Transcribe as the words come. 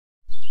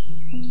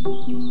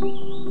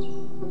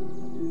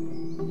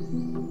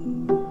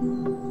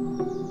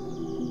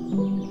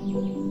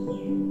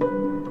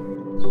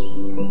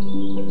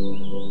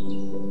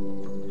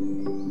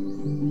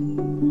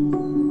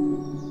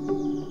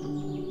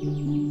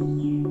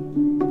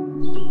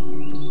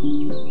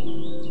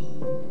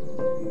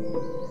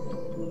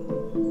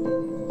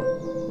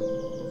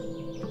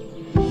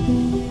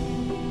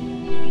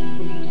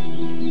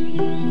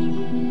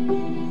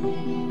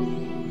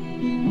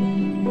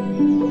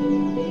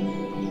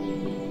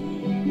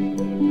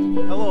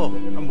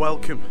and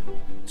welcome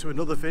to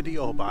another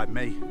video by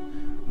me,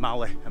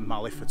 Mally and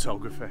Mally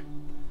Photography.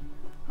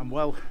 And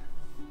well,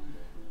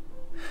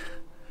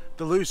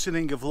 the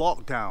loosening of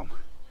lockdown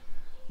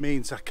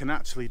means I can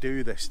actually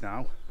do this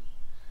now,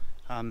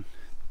 and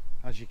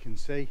as you can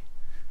see,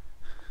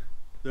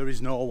 there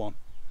is no one.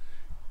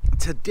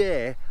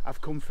 Today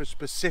I've come for a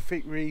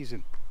specific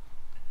reason,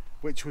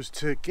 which was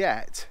to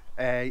get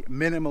a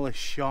minimalist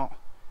shot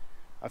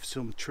of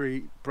some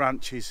tree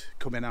branches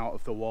coming out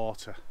of the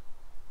water.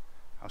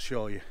 I'll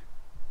show you.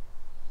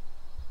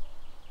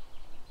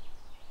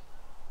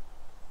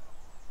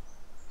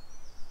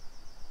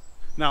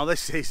 Now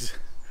this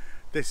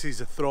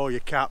is a throw your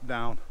cap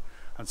down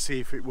and see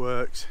if it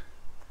works.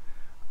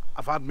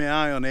 I've had my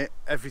eye on it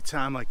every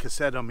time, like I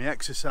said, on my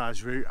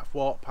exercise route I've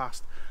walked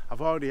past. I've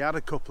already had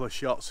a couple of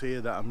shots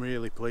here that I'm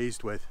really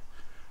pleased with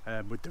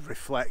the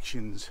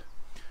reflections.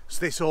 So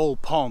this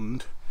old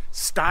pond,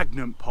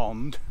 stagnant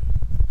pond,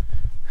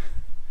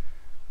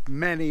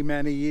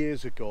 many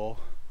years ago,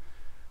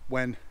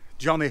 when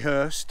Johnny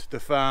Hurst, the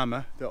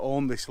farmer that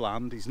owned this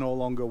land, is no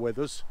longer with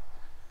us.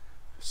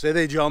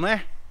 Sithee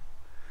Johnny.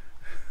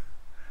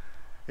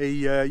 He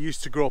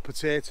used to grow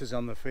potatoes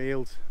on the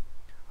field,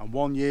 and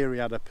one year he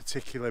had a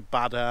particularly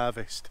bad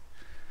harvest.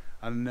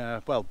 And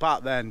well,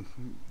 back then,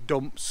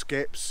 dump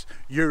skips,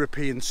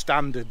 European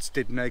standards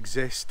didn't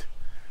exist.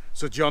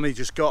 So Johnny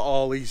just got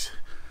all these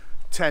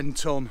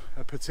 10-ton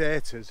of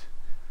potatoes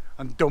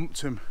and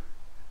dumped them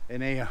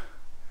in here,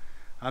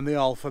 and they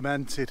all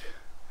fermented.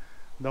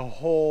 The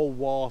whole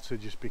water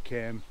just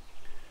became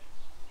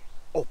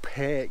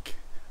opaque.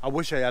 I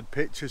wish I had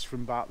pictures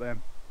from back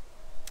then.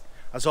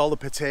 As all the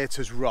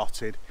potatoes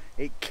rotted,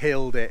 it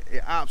killed it.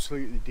 It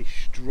absolutely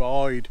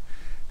destroyed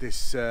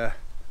this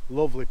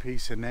lovely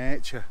piece of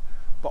nature.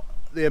 But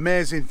the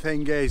amazing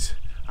thing is,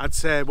 I'd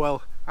say,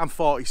 well, I'm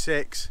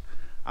 46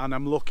 and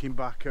I'm looking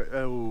back at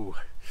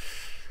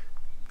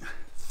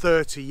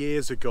 30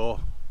 years ago.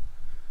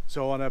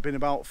 So when I've been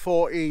about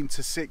 14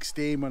 to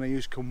 16 when I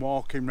used to come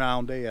walking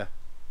round here.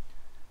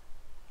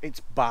 It's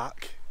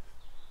back.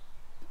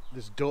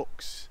 There's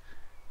ducks,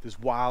 there's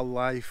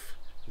wildlife,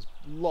 there's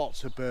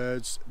lots of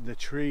birds, and the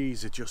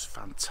trees are just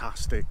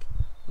fantastic.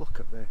 Look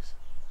at this.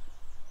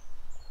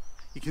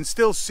 You can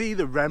still see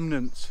the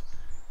remnants,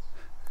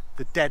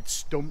 the dead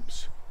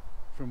stumps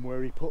from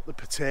where he put the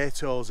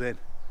potatoes in.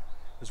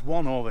 There's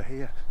one over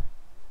here.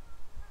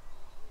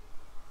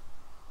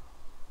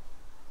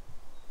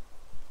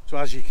 So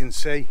as you can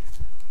see,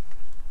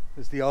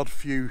 there's the odd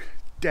few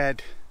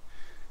dead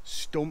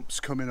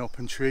stumps coming up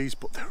and trees,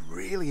 but they're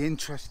really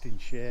interesting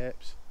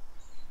shapes.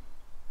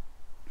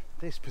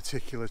 This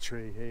particular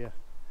tree here,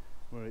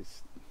 where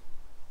its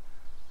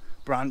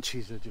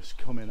branches are just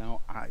coming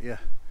out at you,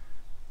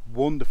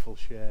 wonderful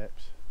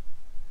shapes.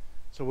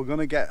 So we're going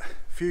to get a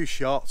few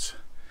shots,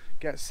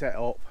 get set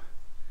up,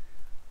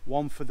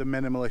 one for the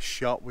minimalist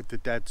shot with the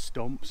dead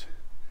stumps,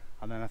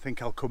 and then I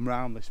think I'll come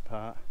round this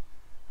part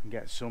and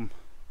get some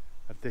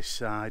of this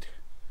side.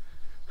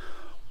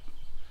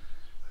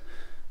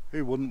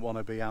 Who wouldn't want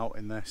to be out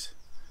in this?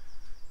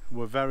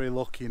 We're very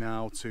lucky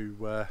now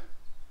to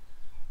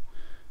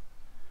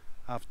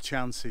have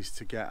chances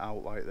to get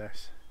out like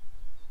this.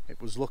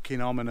 It was looking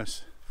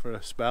ominous for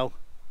a spell.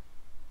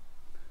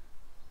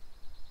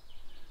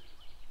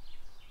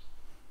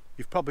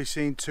 You've probably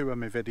seen two of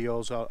my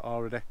videos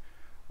already.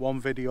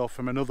 One video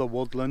from another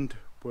woodland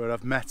where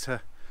I've met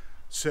a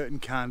certain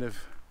kind of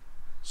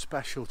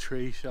special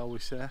tree, shall we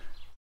say.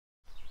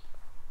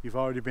 You've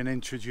already been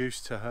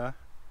introduced to her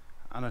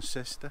and her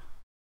sister,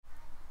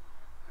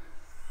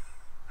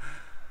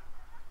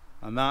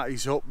 and that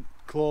is up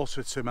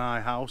closer to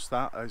my house.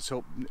 That it's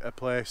up a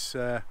place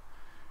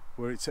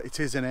where it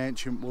is an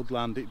ancient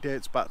woodland. It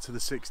dates back to the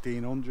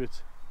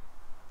 1600s.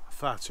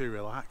 Far too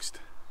relaxed.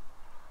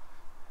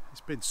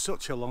 It's been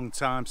such a long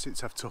time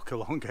since I've took a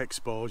long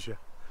exposure,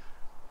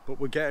 but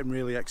we're getting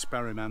really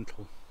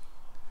experimental.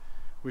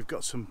 We've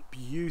got some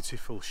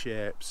beautiful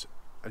shapes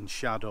and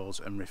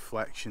shadows and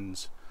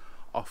reflections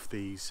off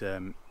these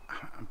I'm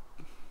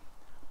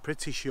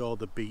pretty sure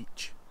the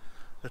beech,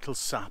 little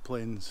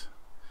saplings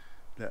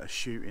that are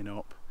shooting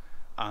up,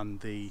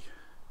 and the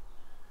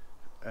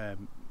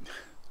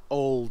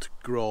old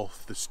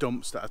growth, the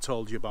stumps that I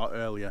told you about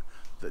earlier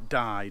that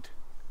died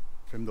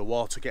from the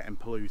water getting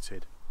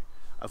polluted.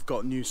 I've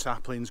got new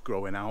saplings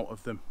growing out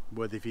of them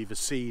where they've either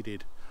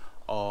seeded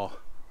or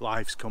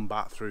life's come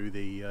back through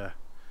the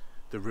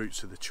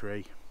roots of the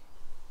tree.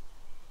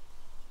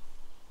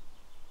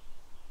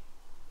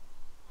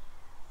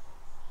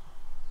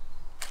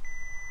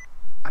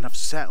 and I've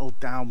settled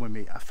down with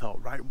me. I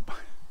thought, right,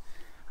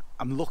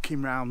 I'm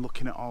looking around,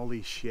 looking at all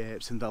these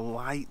shapes, and the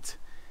light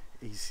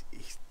is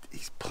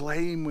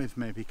playing with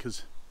me,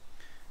 because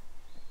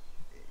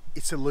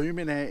it's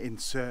illuminating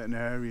certain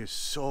areas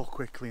so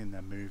quickly and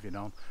then moving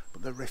on.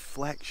 But the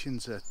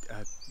reflections are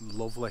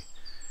lovely.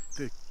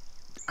 They're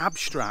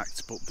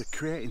abstract, but they're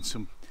creating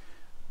some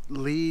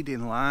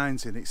leading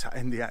lines in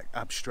the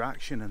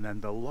abstraction, and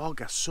then the log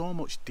has so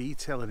much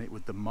detail in it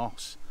with the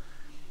moss.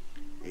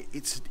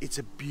 It's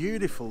a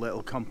beautiful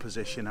little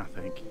composition, I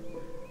think,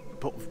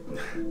 but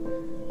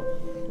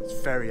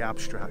it's very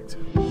abstract.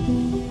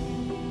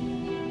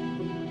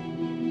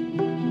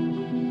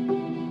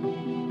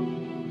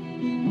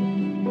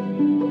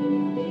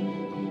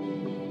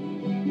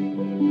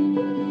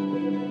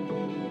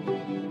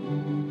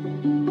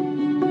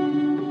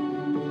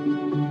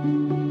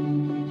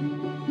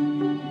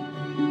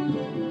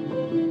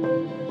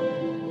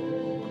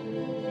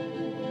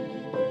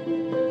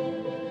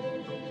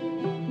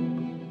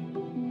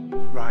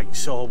 Right,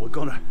 so we're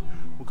gonna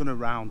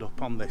round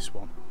up on this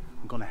one.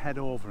 I'm gonna head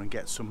over and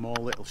get some more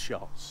little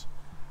shots.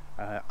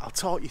 I'll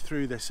talk you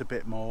through this a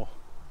bit more.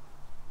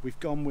 We've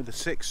gone with a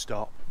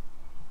 6-stop,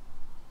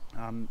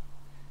 and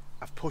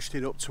I've pushed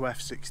it up to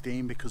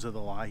f16 because of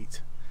the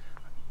light,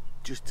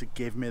 just to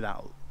give me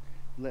that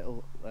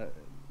little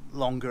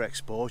longer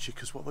exposure,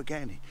 because what we're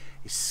getting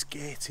is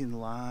skating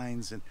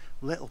lines and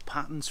little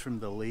patterns from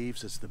the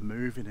leaves as they're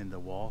moving in the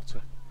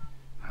water,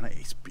 and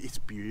it's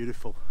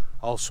beautiful.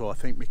 Also, I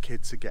think my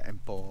kids are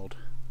getting bored.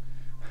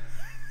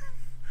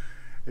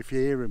 If you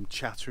hear them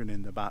chattering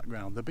in the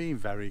background, they're being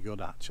very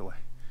good actually.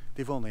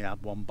 They've only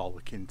had one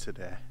bollocking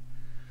today.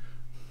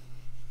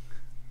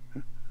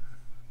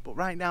 But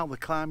right now they're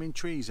climbing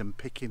trees and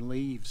picking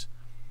leaves.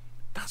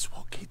 That's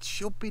what kids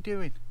should be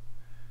doing.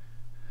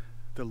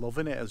 They're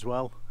loving it as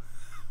well.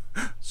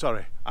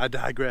 Sorry, I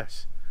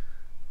digress.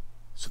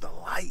 So the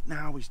light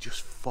now is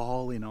just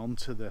falling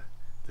onto the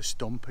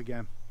stump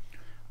again.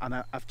 And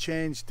I've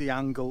changed the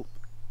angle.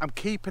 I'm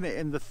keeping it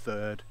in the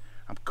 3rd.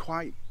 I'm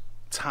quite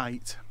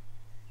tight,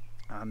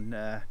 and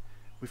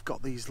we've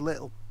got these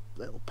little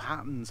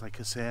patterns, like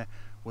I say,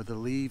 where the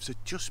leaves are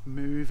just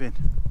moving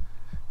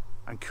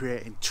and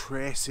creating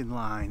tracing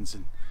lines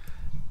and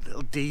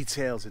little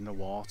details in the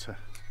water.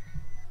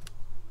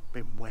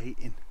 Been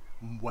waiting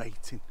and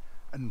waiting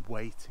and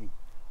waiting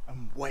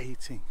and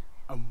waiting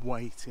and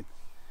waiting,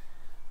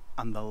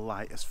 and the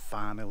light has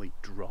finally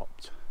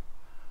dropped.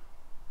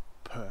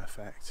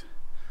 Perfect.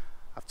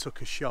 I've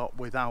took a shot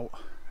without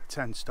a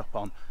 10-stop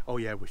on. Oh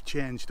yeah, we've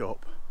changed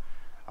up.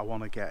 I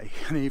want to get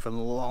an even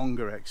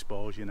longer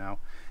exposure now.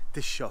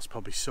 This shot's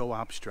probably so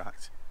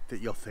abstract that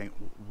you'll think,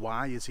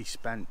 why has he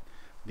spent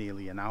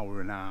nearly an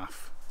hour and a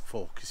half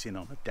focusing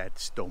on a dead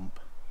stump?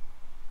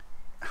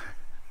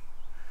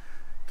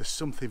 There's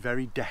something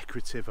very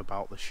decorative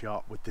about the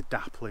shot, with the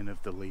dappling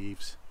of the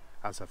leaves,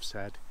 as I've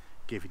said,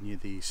 giving you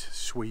these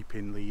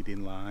sweeping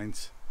leading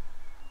lines.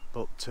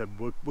 But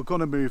we're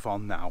going to move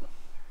on now.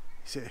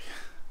 It's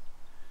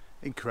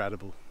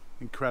incredible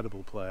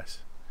place.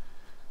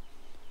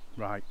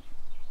 Right,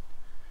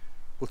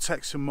 we'll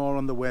take some more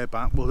on the way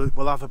back.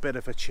 We'll have a bit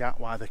of a chat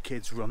while the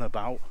kids run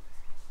about.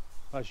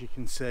 As you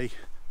can see,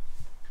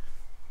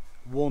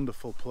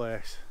 wonderful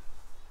place.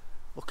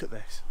 Look at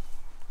this.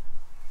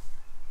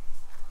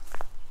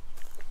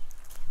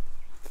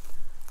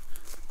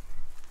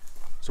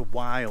 It's a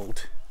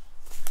wild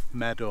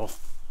meadow.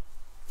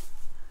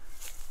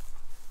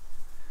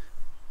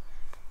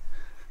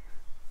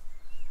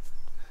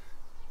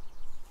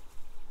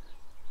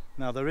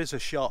 Now there is a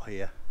shot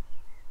here.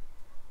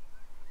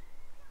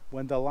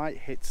 When the light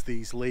hits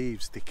these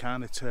leaves, they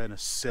kind of turn a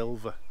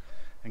silver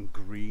and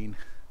green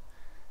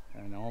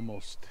and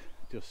almost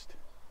just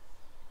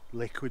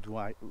liquid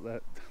white,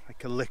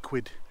 like a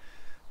liquid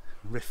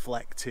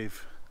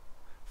reflective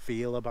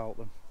feel about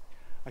them.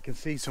 I can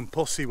see some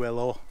pussy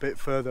willow a bit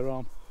further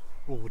on.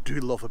 Oh, we do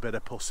love a bit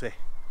of pussy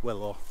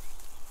willow.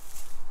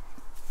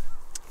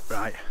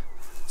 Right,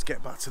 let's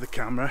get back to the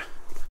camera.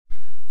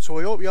 So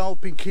I hope you all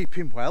been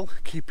keeping well,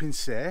 keeping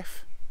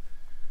safe,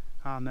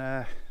 and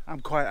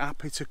I'm quite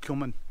happy to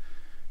come and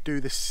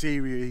do this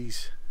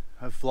series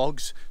of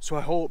vlogs. So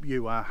I hope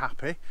you are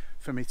happy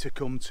for me to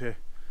come to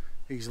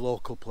these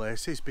local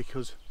places,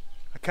 because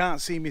I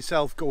can't see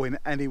myself going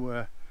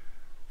anywhere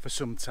for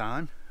some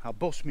time. I'll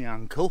bust my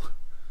ankle,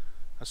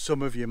 as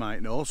some of you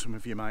might know, some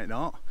of you might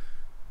not.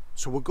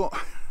 So we're going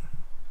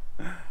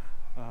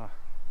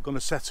to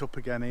set up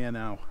again here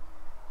now.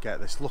 Get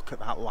this, look at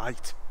that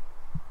light.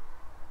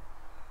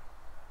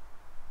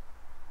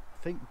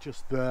 I think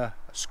just there,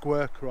 a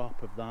square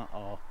crop of that,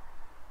 or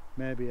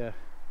maybe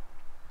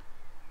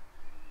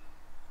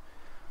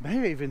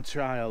even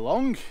try a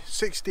long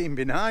 16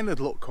 behind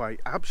would look quite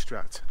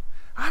abstract.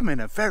 I'm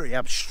in a very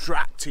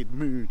abstracted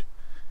mood.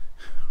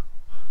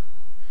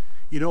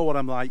 You know what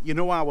I'm like, you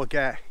know how I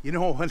get, you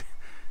know when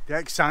the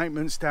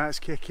excitement starts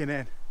kicking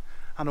in,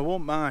 and I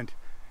won't mind.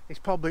 It's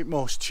probably the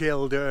most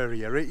chilled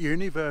area at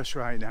Universe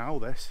right now,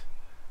 this.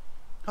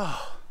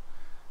 Oh,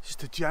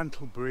 just a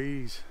gentle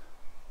breeze.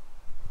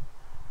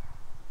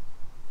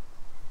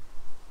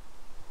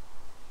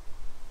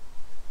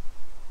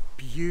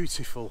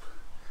 beautiful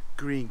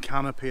green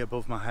canopy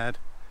above my head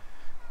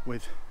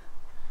with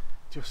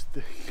just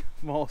the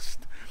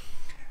most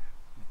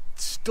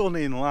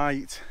stunning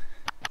light